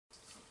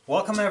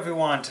Welcome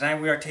everyone,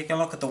 tonight we are taking a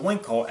look at the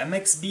Winco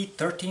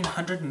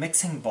MXB-1300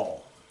 mixing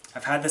bowl.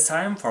 I've had this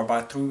item for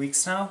about 3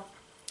 weeks now,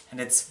 and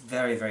it's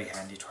very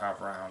handy to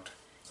have around.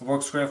 It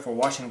works great for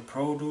washing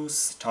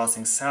produce,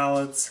 tossing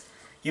salads,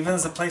 even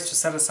as a place to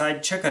set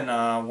aside chicken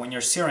when you're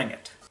searing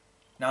it.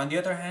 Now on the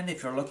other hand,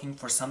 if you're looking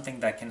for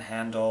something that can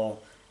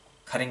handle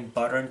cutting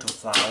butter into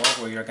flour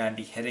where you're going to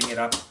be hitting it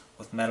up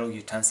with metal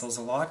utensils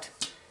a lot,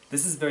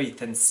 this is very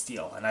thin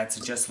steel, and I'd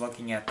suggest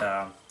looking at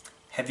the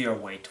heavier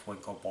weight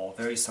Winco bowl,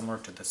 very similar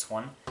to this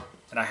one,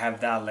 and I have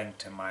that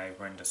linked in my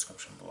written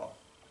description below.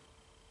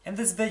 In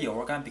this video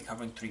we're going to be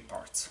covering 3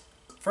 parts.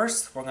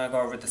 First, we're going to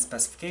go over the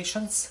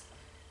specifications.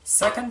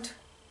 Second,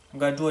 I'm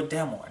going to do a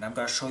demo and I'm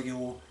going to show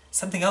you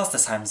something else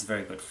this item is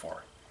very good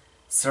for.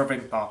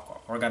 Serving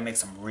popcorn. We're going to make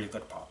some really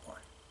good popcorn.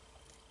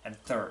 And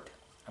third,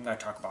 I'm going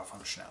to talk about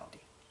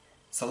functionality.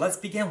 So let's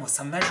begin with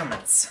some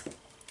measurements.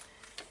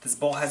 This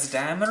bowl has a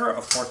diameter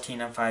of 14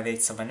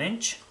 5/8 of an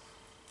inch.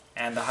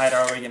 And the height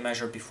I already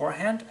measured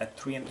beforehand at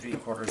 3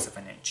 3/4 of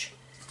an inch.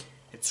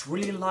 It's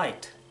really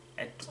light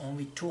at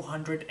only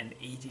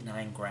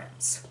 289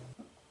 grams.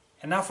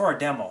 And now for our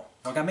demo.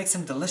 We're going to make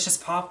some delicious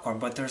popcorn,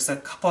 but there's a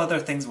couple other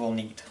things we'll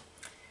need.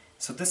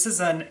 So this is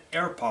an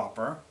air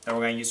popper that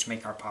we're going to use to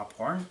make our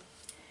popcorn.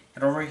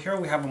 And over here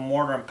we have a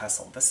mortar and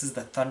pestle. This is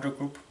the Thunder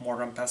Group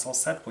mortar and pestle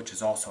set, which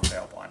is also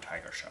available on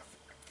Tiger Chef.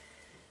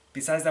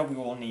 Besides that, we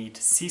will need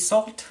sea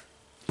salt,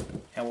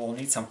 and we'll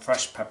need some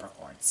fresh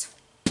peppercorns.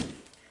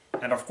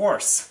 And of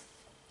course,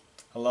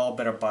 a little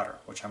bit of butter,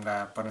 which I'm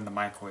going to put in the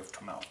microwave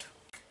to melt.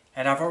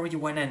 And I've already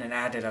went in and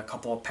added a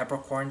couple of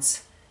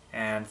peppercorns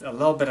and a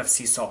little bit of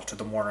sea salt to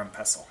the mortar and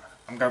pestle.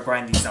 I'm going to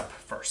grind these up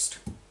first.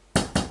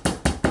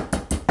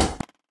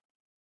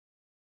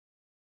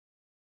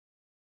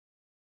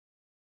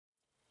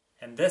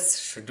 And this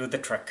should do the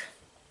trick.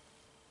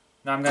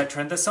 Now I'm going to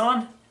turn this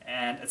on,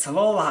 and it's a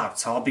little loud,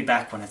 so I'll be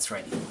back when it's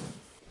ready.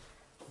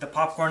 The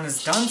popcorn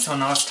is done, so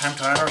now it's time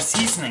to add our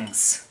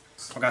seasonings.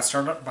 We're going to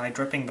start up by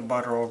dripping the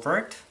butter over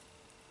it,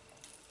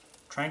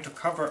 trying to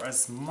cover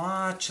as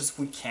much as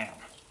we can.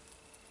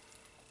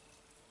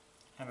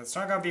 And it's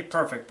not going to be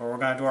perfect, but we're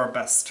going to do our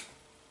best.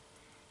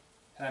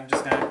 And I'm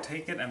just going to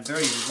take it and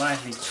very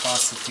lightly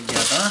toss it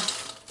together.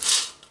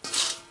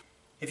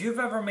 If you've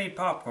ever made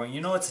popcorn,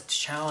 you know it's a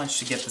challenge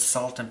to get the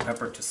salt and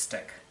pepper to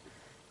stick.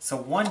 So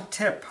one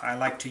tip I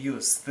like to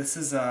use, this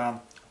is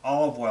an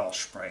olive oil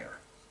sprayer.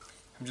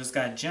 I'm just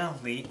going to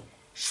gently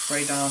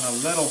spray down a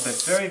little bit,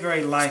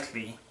 very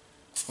lightly,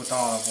 with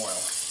olive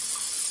oil.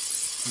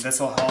 And this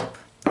will help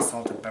the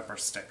salt and pepper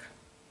stick.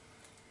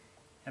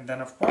 And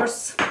then of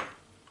course,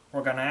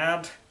 we're going to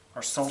add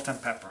our salt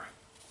and pepper.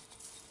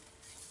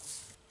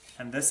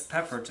 And this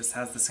pepper just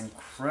has this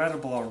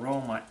incredible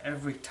aroma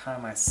every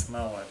time I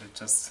smell it.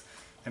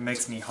 It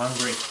makes me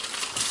hungry.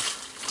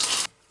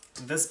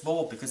 And this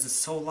bowl, because it's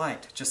so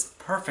light, just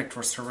perfect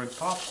for serving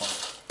popcorn.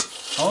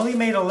 I only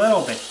made a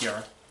little bit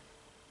here,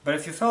 but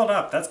if you fill it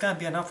up, that's going to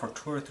be enough for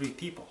 2 or 3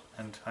 people.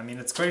 And I mean,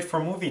 it's great for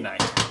movie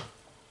night.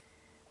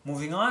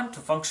 Moving on to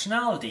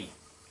functionality.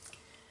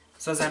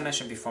 So as I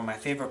mentioned before, my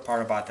favorite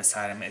part about this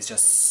item is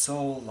just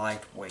so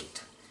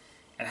lightweight.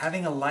 And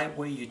having a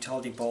lightweight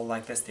utility bowl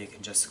like this that you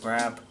can just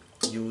grab,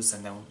 use,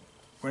 and then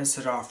rinse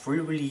it off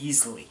really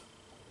easily,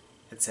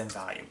 it's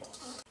invaluable.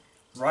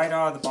 Right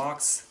out of the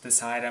box,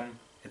 this item,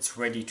 it's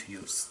ready to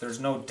use. There's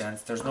no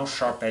dents, there's no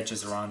sharp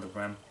edges around the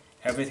rim.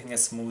 Everything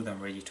is smooth and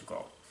ready to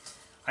go.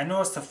 I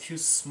noticed a few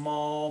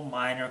small,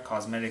 minor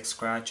cosmetic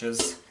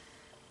scratches,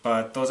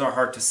 but those are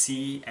hard to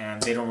see and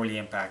they don't really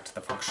impact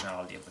the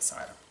functionality of this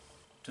item.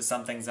 To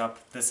sum things up,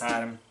 this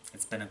item,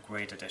 it's been a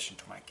great addition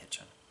to my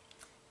kitchen.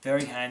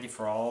 Very handy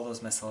for all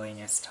those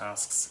miscellaneous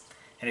tasks.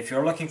 And if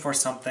you're looking for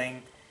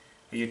something,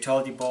 a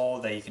utility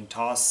bowl that you can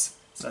toss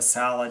a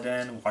salad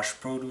in, wash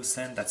produce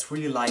in, that's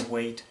really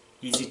lightweight,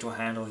 easy to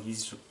handle,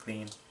 easy to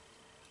clean,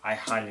 I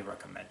highly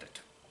recommend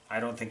it. I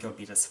don't think you'll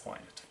be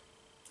disappointed.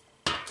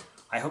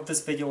 I hope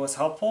this video was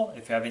helpful.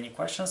 If you have any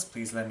questions,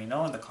 please let me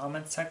know in the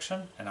comment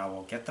section and I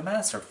will get them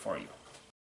answered for you.